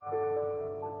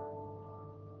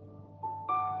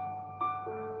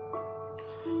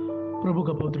प्रभु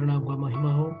का पवित्र नाम का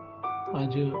महिमा हो।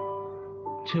 आज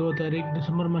 6 तारीख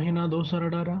दिसंबर महीना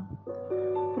 2018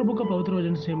 प्रभु का पवित्र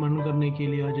वचन से मनन करने के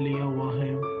लिए आज लिया हुआ है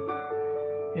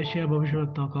यशायाह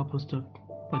भविष्यवक्ता का पुस्तक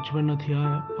 55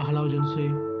 अध्याय पहला वचन से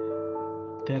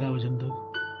 13 वचन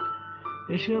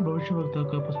तक। यशायाह भविष्यवक्ता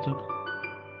का पुस्तक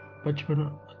 55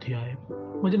 अध्याय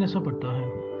वचन ऐसा पढ़ता है,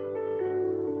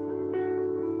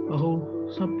 अहो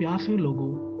सब प्यासे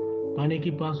लोगों, पानी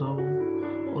के पास आओ,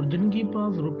 और जिनके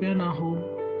पास रुपया ना हो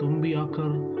तुम भी आकर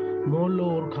मोल लो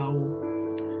और खाओ।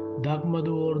 दाख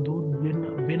मधु और दूध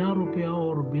बिना रुपया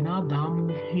और बिना दाम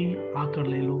ही आकर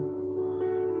ले लो।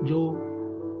 जो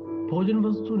भोजन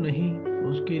वस्तु नहीं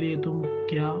उसके लिए तुम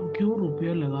क्यों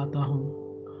रुपया लगाता हो,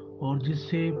 और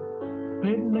जिससे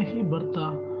पेट नहीं भरता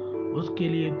उसके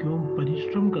लिए क्यों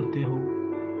परिश्रम करते हो।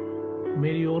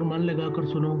 मेरी ओर मन लगाकर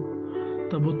सुनो,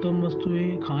 तब उत्तम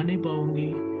वस्तुएं खाने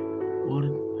पाओगे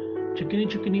और चिकनी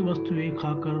चिकनी वस्तुएं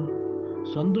खाकर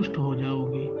संतुष्ट हो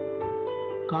जाओगे।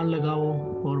 कान लगाओ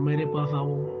और मेरे पास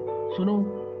आओ, सुनो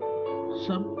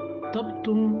सब, तब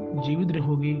तुम जीवित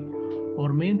रहोगे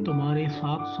और मैं तुम्हारे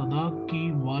साथ सदा की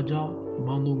वाजा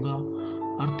बांधूंगा,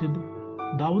 अर्थात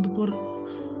दाऊद पर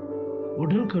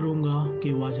उड़ल करूंगा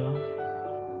कि वाजा।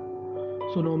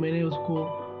 सुनो, मैंने उसको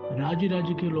राज्य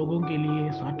राज्य के लोगों के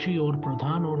लिए साक्षी और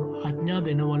प्रधान और आज्ञा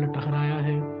देने वाला ठहराया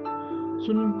है।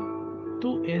 सुन, तू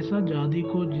ऐसा जाति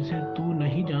को जिसे तू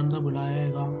नहीं जानता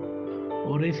बुलाएगा,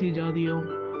 और ऐसी जातियों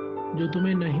जो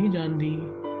तुम्हें नहीं जानती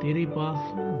तेरे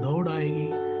पास दौड़ आएगी।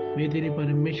 वे तेरे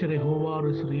परमेश्वर यहोवा और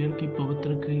इस्राएल की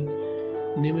पवित्र के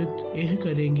निमित्त यह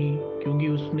करेंगी, क्योंकि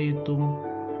उसने तुम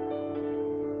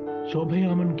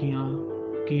शोभायमान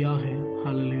किया है।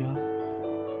 हालेलुया।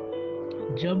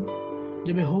 जब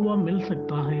जब यहोवा मिल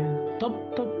सकता है तब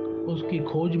तक उसकी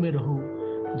खोज में रहो,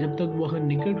 जब तक वह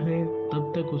निकट है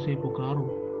तब तक उसे पुकारो।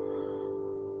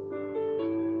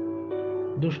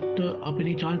 दुष्ट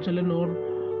अपनी चाल चलन और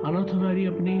अनर्थकारी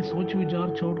अपनी सोच विचार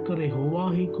छोड़कर यहोवा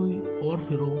ही कोई और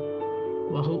फिरो,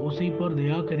 वह उसी पर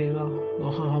दया करेगा।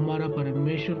 वह हमारा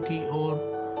परमेश्वर की ओर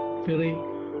फिरे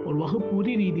और वह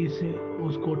पूरी रीति से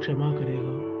उसको क्षमा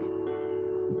करेगा,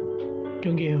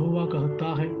 क्योंकि यहोवा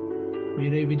कहता है,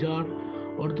 मेरे विचार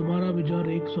और तुम्हारा विचार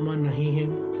एक समान नहीं है,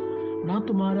 ना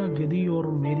तुम्हारा गिदी और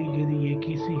मेरी गिदी एक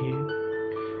ही सी है।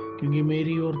 क्योंकि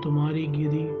मेरी और तुम्हारी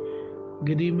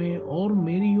गिदी में और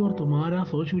मेरी और तुम्हारा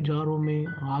सोच विचारों में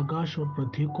आकाश और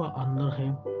पृथ्वी का अंदर है।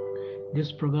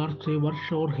 जिस प्रकार से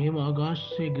वर्षा और हिम आकाश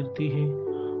से गिरती है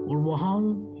और वहां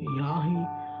यहाँ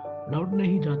ही लौट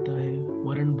नहीं जाता है,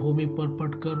 वरन भूमि पर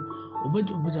पटकर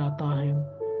उपज जाता है,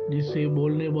 जिससे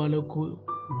बोलने वालों को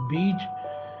बीज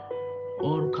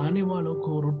और खाने वालों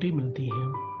को रोटी मिलती है,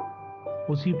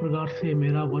 उसी प्रकार से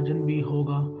मेरा वचन भी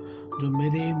होगा जो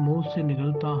मेरे मुंह से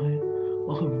निकलता है।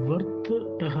 वह व्यर्थ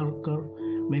ठहर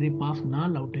कर मेरे पास ना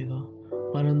लौटेगा,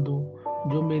 परंतु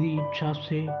जो मेरी इच्छा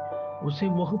से उसे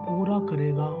वह पूरा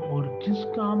करेगा, और जिस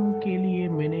काम के लिए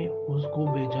मैंने उसको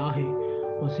भेजा है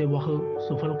उसे वह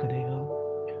सफल करेगा।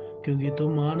 क्योंकि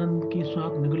तुम आनंद के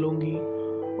साथ निकलोगी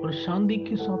और शांति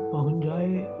के साथ पहुंच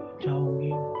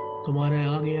जाओगी। तुम्हारे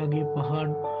आगे आगे पहाड़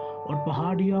और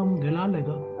पहाड़ियां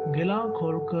गला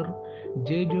खोलकर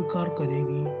जय जयकार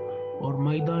करेगी, और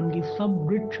मैदान की सब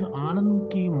वृक्ष आनंद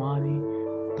की मारे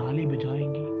ताली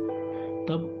बजाएंगी।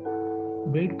 तब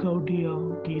बेटकौटिया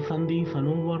की संधि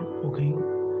सनोवर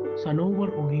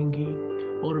उगेंगी,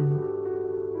 और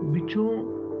बिच्छों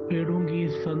पेड़ों की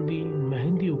संधि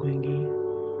मेहंदी उगेंगी,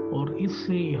 और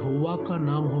इससे यहोवा का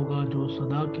नाम होगा जो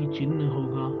सदा की चिन्ह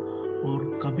होगा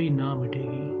और कभी ना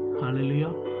मिटेगी।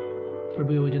 हालेलुया।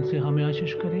 प्रभु वचन से हमें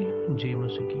आशीष करें। जय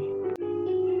मसीह की।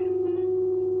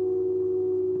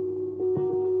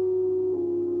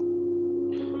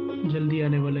 जल्दी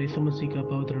आने वाले यीशु मसीह का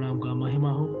पवित्र नाम का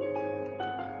महिमा हो।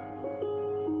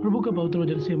 प्रभु का पवित्र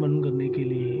वचन से मनन करने के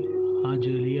लिए आज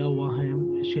लिया हुआ है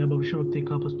यशायाह भविष्यवक्ता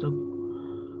का पुस्तक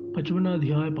 55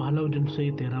 अध्याय पहला वचन से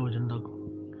 13 वचन तक।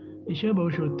 यशायाह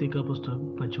भविष्यवक्ता का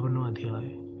पुस्तक 55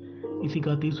 अध्याय इसी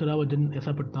का 3रा वचन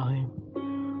ऐसा पढ़ता है,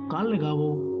 कान लगाओ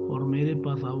और मेरे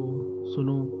पास आओ,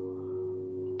 सुनो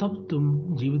तब तुम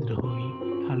जीवित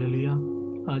रहोगी। हालेलुया।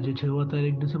 आज 6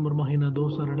 तारीख दिसंबर महीना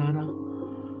 2018।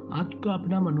 आज का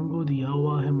अपना मनन को दिया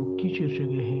हुआ है मुख्य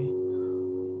शीर्षक है,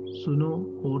 सुनो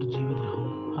और जीवित रहो।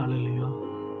 हालेलुया।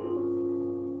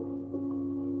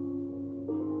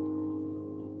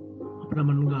 अपना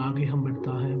मनन का आगे हम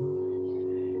बढ़ता है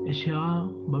यशायाह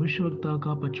भविष्यवक्ता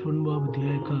का 55वां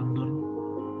अध्याय का अंदर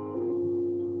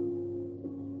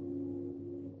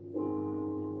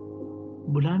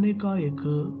बुलाने का एक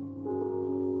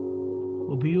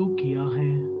उपयोग किया है,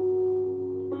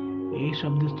 ये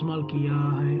शब्द इस्तेमाल किया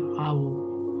है, आओ।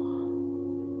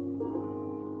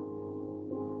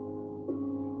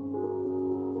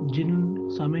 जिन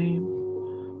समय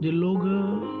जिन लोग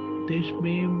देश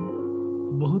में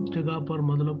बहुत जगह पर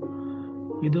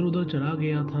मतलब इधर उधर चला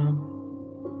गया था,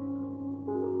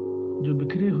 जो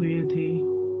बिखरे हुए थे,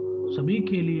 सभी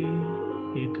के लिए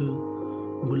एक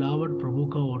बुलावट प्रभु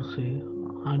का ओर से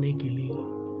आने के लिए,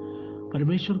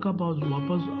 परमेश्वर का पास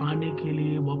वापस आने के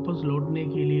लिए, वापस लौटने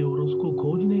के लिए और उसको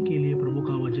खोजने के लिए प्रभु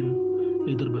का वचन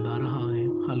इधर बता रहा है।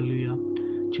 हालेलुया।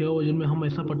 6 वचन में हम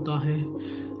ऐसा पढ़ता है,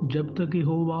 जब तक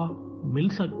यहोवा मिल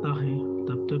सकता है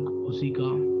तब तक उसी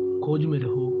का खोज में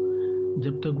रहो,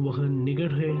 जब तक वह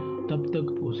निकट है तब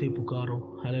तक उसे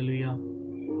पुकारो। हालेलुया।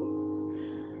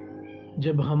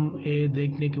 जब हम ये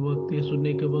देखने के वक्त, ये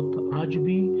सुनने के वक्त, आज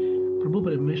भी प्रभु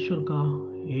परमेश्वर का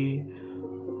ये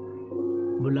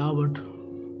बुलावट,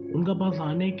 उनका पास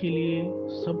आने के लिए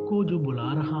सबको जो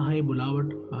बुला रहा है,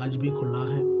 बुलावट आज भी खुला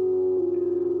है।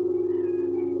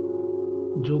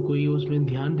 जो कोई उसमें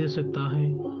ध्यान दे सकता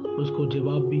है उसको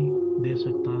जवाब भी दे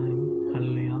सकता है।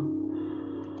 हालेलुया।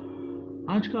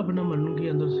 आज का अपना मन के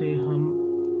अंदर से हम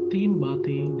 3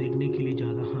 बातें देखने के लिए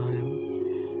जा रहा है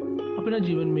अपना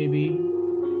जीवन में भी,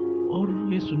 और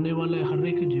ये सुनने वाले हर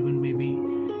एक के जीवन में भी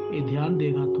ये ध्यान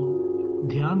देगा तो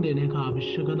ध्यान देने का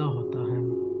आवश्यकता होता है।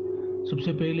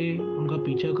 सबसे पहले उनका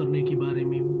पीछा करने के बारे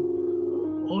में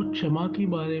और क्षमा के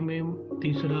बारे में,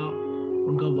 तीसरा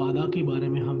उनका वादा के बारे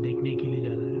में हम देखने के लिए जा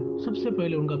रहे हैं। सबसे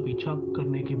पहले उनका पीछा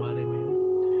करने के बारे में।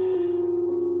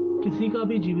 किसी का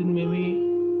भी जीवन में भी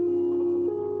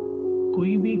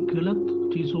कोई भी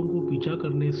गलत चीज़ों को पीछा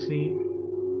करने से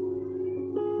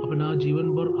अपना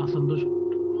जीवन भर असंतुष्ट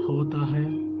होता है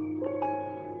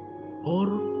और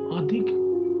अधिक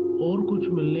और कुछ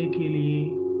मिलने के लिए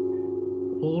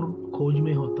और खोज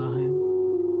में होता है।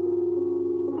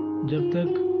 जब तक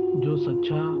जो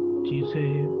सच्चा चीज़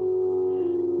है,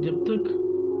 जब तक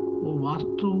वो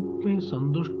वास्तव में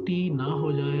संतुष्टि ना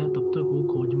हो जाए तब तक वो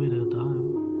खोज में रहता है।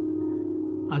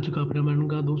 आज का अपने मन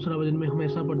का दूसरा वचन में हम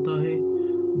ऐसा पढ़ता है,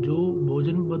 जो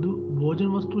भोजन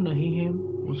वस्तु नहीं है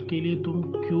उसके लिए तुम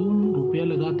क्यों रुपया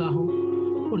लगाता हो,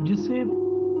 और जिससे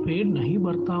पेट नहीं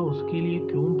भरता उसके लिए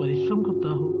क्यों परिश्रम करता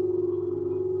हो।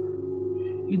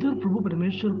 इधर प्रभु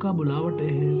परमेश्वर का बुलावट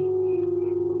है,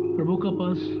 प्रभु का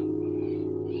पास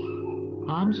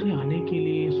आम से आने के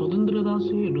लिए,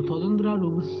 स्वतंत्र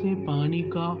रूप से पानी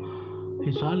का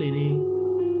हिस्सा लेने,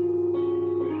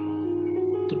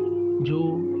 तो जो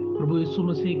प्रभु यीशु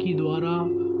मसीह के द्वारा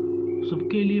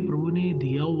सबके लिए प्रभु ने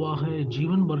दिया हुआ है,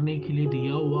 जीवन भरने के लिए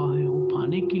दिया हुआ है, वो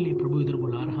पाने के लिए प्रभु इधर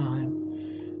बुला रहा है।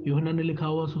 यूहन्ना ने लिखा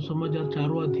हुआ सुसमाचार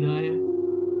 4वां अध्याय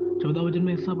 14 वचन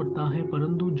में ऐसा पढ़ता है,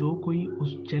 परंतु जो कोई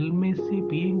उस जल में से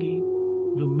पिएंगे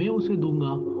जो मैं उसे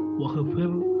दूंगा, वह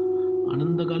फिर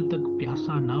अनंत काल तक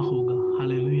प्यासा ना होगा।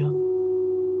 हालेलुया।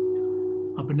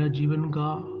 अपना जीवन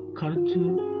का खर्च,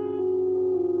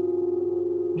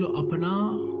 जो अपना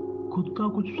खुद का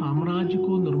कुछ साम्राज्य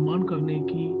को निर्माण करने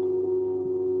की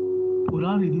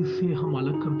पूरा रीति से हम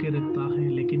अलग करके रखता है,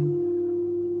 लेकिन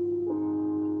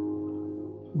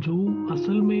जो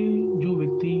असल में जो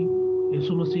व्यक्ति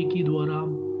यीशु मसीह के द्वारा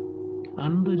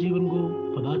अनंत जीवन को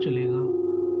पता चलेगा,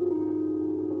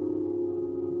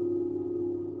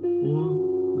 वो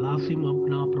लासिम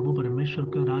अपना प्रभु परमेश्वर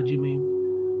के राज्य में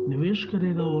निवेश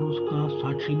करेगा और उसका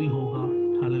साक्षी भी होगा।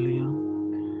 हालेलुया।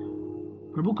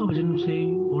 प्रभु का वचन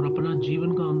से और अपना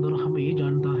जीवन का अंदर हमें ये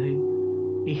जानता है,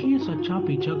 यही सच्चा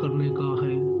पीछा करने का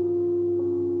है,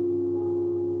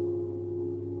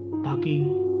 ताकि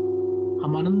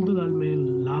हम अनंत काल में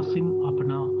लासिम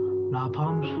अपना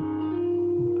लाभांश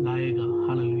लाएगा।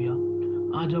 हालेलुया।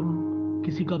 आज हम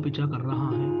किसी का पीछा कर रहा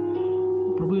है,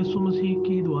 प्रभु यीशु मसीह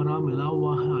के द्वारा मिला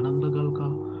हुआ है अनंत काल का,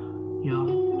 या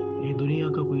ये दुनिया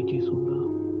का कोई चीज़ होगा।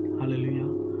 हालेलुया।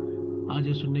 आज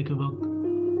ये सुनने के वक्त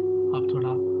आप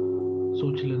थोड़ा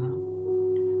सोच लेना।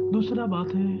 दूसरा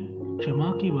बात है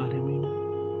क्षमा के बारे में।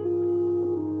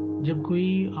 जब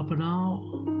कोई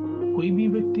भी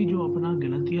व्यक्ति जो अपना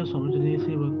गलतियाँ समझने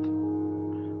से वक्त,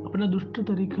 अपना दुष्ट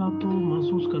तरीका तो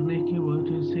महसूस करने की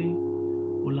वजह से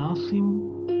उलासिम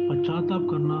पश्चाताप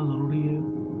करना ज़रूरी है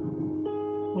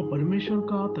और परमेश्वर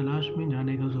का तलाश में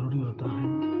जाने का ज़रूरी होता है।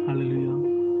 हालेलुया।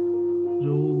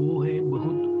 जो वो है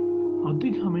बहुत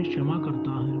अधिक हमें क्षमा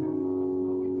करता है,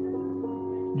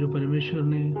 जो परमेश्वर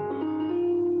ने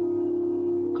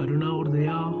करुणा और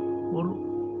दया और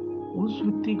उस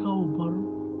व्यक्ति का ऊपर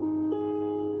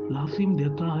लासिम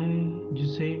देता है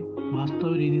जिसे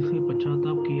वास्तविक रीति से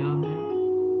पश्चाताप किया है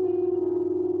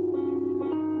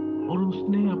और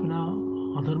उसने अपना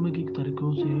अधर्मिक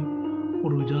तरीकों से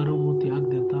और विचारों को त्याग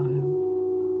देता है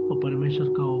और परमेश्वर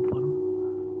का ऊपर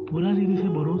पूरा रीति से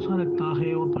भरोसा रखता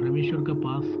है और परमेश्वर के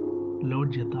पास लौट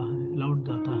जाता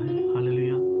है।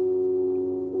 हालेलुया।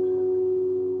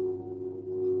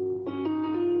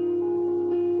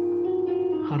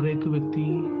 हर एक व्यक्ति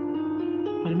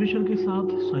परमेश्वर के साथ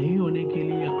सही होने के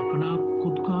लिए अपना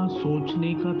खुद का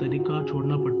सोचने का तरीका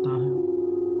छोड़ना पड़ता है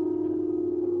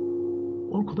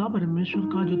और खुदा परमेश्वर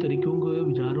का जो तरीकों के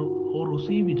विचारों और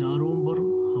उसी विचारों पर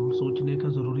हम सोचने का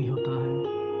ज़रूरी होता है।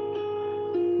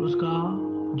 उसका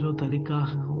जो तरीका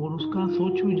है और उसका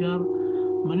सोच विचार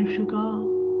मनुष्य का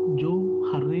जो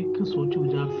हर एक सोच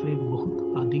विचार से बहुत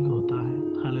अधिक होता है।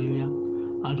 हालेलुया।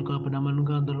 आज का अपना मन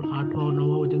का अंदर 8वां और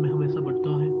 9वां वचन में हम ऐसा पढ़ता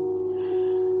है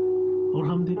और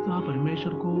हम देखता है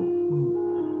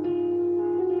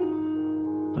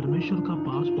परमेश्वर का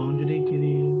पास पहुंचने के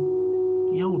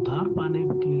लिए या उद्धार पाने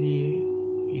के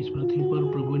लिए इस पृथ्वी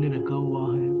पर प्रभु ने रखा हुआ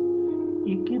है।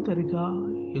 एक ही तरीका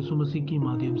यीशु मसीह के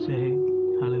माध्यम से है।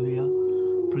 हालेलुया।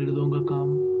 प्रेरितों का काम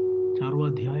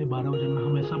 4वां अध्याय 12 वचन में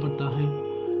हम ऐसा पढ़ता है,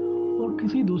 और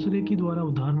किसी दूसरे के द्वारा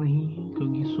उद्धार नहीं,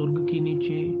 क्योंकि स्वर्ग के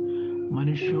नीचे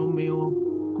मनुष्यों में और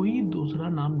कोई दूसरा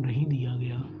नाम नहीं दिया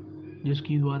गया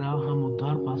जिसके द्वारा हम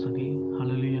उद्धार पा सके।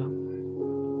 हालेलुया।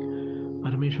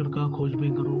 परमेश्वर का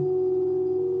खोजबीन करो,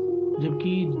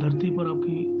 जबकि धरती पर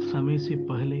आपकी समय से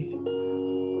पहले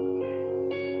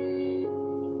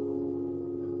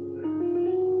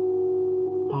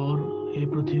और ये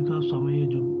पृथ्वी का समय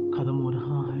जो खत्म हो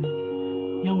रहा है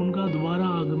या उनका दोबारा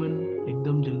आगमन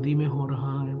एकदम जल्दी में हो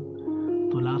रहा है,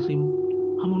 तो लाजिम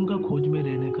हम उनका खोज में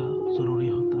रहने का जरूरी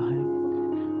होता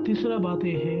है। तीसरा बात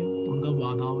यह है उनका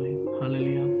वादा है।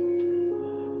 हालेलुया।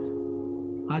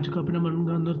 आज का अपने मन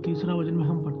के अंदर तीसरा वचन में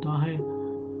हम पढ़ता है,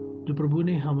 जो प्रभु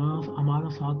ने हमारा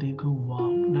साथ एक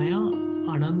नया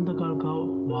आनंद काल का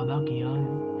वादा किया है।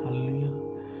 हालेलुया।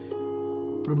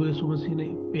 प्रभु यीशु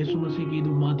मसीह के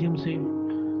माध्यम से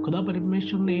खुदा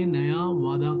परमेश्वर ने नया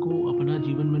वादा को अपना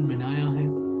जीवन में बनाया है।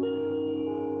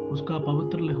 उसका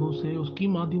पवित्र लहू से उसके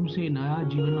माध्यम से नया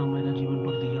जीवन हमारा जीवन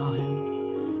पर दिया है।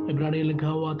 इब्रानी लिखा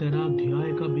हुआ 13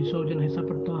 अध्याय का 20 वचन ऐसा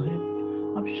पढ़ता है,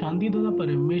 अब शांति दाता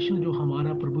परमेश्वर जो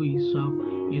हमारा प्रभु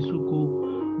यीशु को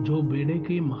जो बेड़े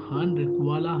के महान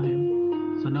रखवाला है,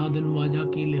 सनातन वाजा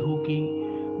की लहू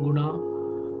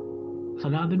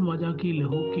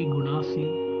की गुना से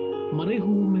मरे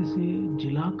हुए में से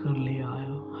जिला कर ले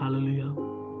आया। हालेलुया।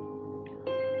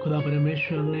 खुदा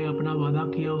परमेश्वर ने अपना वादा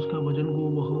किया, उसका वचन को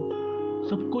वह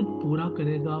सब कुछ पूरा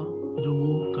करेगा जो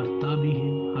वो करता भी है।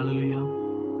 हालेलुया।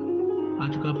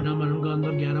 आज का अपना मन का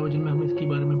अंदर 11 वचन में हम इसके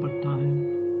बारे में पढ़ता है,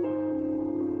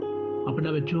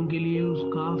 अपने बच्चों के लिए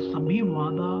उसका सभी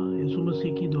वादा यीशु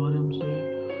मसीह के द्वारा से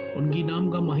उनकी नाम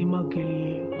का महिमा के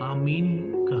लिए आमीन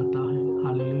कहता है।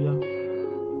 हालेलुया।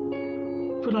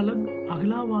 फिर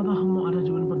अगला वादा हमारे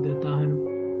जीवन पर देता है,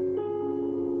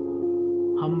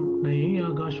 हम नए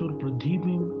आकाश और पृथ्वी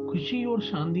में खुशी और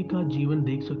शांति का जीवन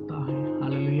देख सकता है।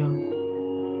 हालेलुया।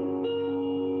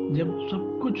 जब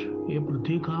सब कुछ ये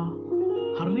पृथ्वी का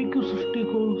हर एक सृष्टि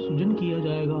को सृजन किया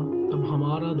जाएगा, तब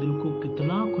हमारा दिल को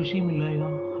कितना खुशी मिलेगा।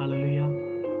 हालेलुया।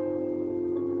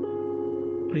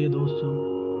 प्रिय दोस्तों,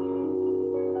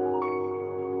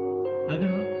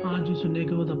 अगर आज सुनने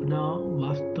के बाद अपना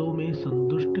वास्तव में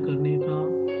संतुष्ट करने का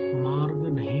मार्ग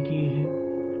नहीं किए हैं,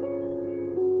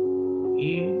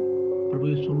 ये प्रभु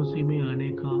यीशु मसीह में आने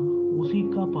का, उसी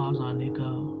का पास आने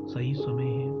का सही समय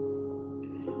है।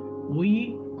 वही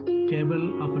केवल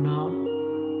अपना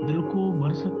दिल को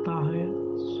भर सकता है,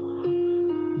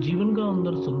 जीवन का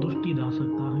अंदर संतुष्टि ला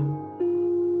सकता है।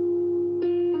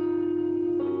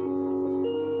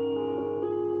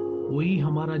 वही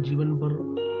हमारा जीवन पर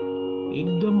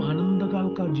एकदम आनंदकाल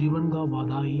का जीवन का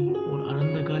वादाई और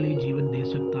आनंदकाली जीवन दे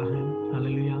सकता है।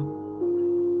 हालेलुया।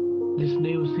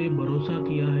 जिसने उसे भरोसा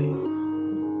किया है,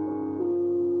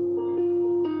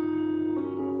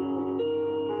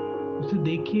 उसे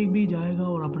देखिए भी जाएगा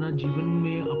और अपना जीवन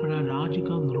में अपना राज्य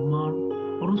का निर्माण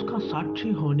और उसका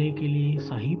साक्षी होने के लिए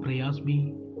सही प्रयास भी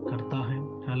करता है।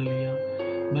 हालेलुया।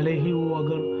 भले ही वो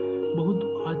अगर बहुत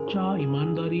अच्छा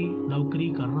ईमानदारी नौकरी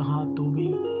कर रहा तो भी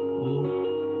वो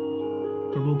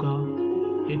प्रभु का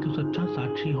एक सच्चा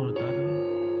साक्षी होता है।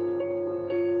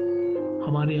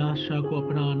 हमारी आशा को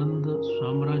अपना आनंद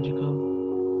साम्राज्य का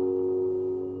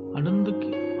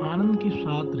आनंद के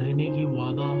साथ रहने की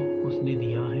वादा उसने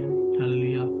दिया है।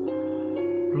 हालेलुया।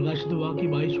 प्रकाशित वाक्य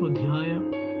 22वां अध्याय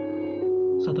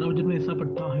 17 वचन में ऐसा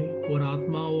पढ़ता है, और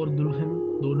आत्मा और दुल्हन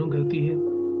दोनों कहती है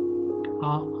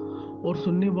आ, और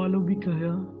सुनने वालों भी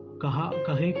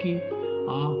कहे कि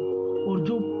आ, और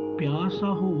जो प्यासा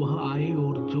हो वह आए,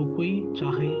 और जो कोई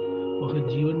चाहे वह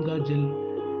जीवन का जल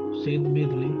सेद में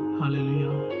ले।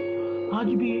 हालेलुया। आज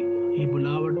भी ये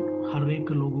बुलावट हर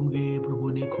एक लोगों के प्रभु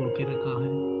ने खोल के रखा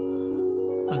है।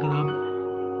 अगर आप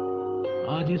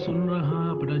आज ये सुन रहा है,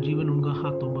 अपना जीवन उनका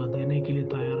हाथों पर देने के लिए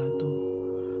तैयार है, तो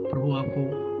प्रभु आपको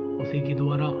उस मसीह के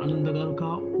द्वारा आनंद काल का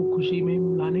वो खुशी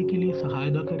में लाने के लिए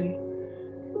सहायता करे।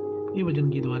 ये वचन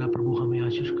के द्वारा प्रभु हमें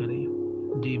आशीष करे।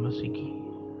 जय मसीह की।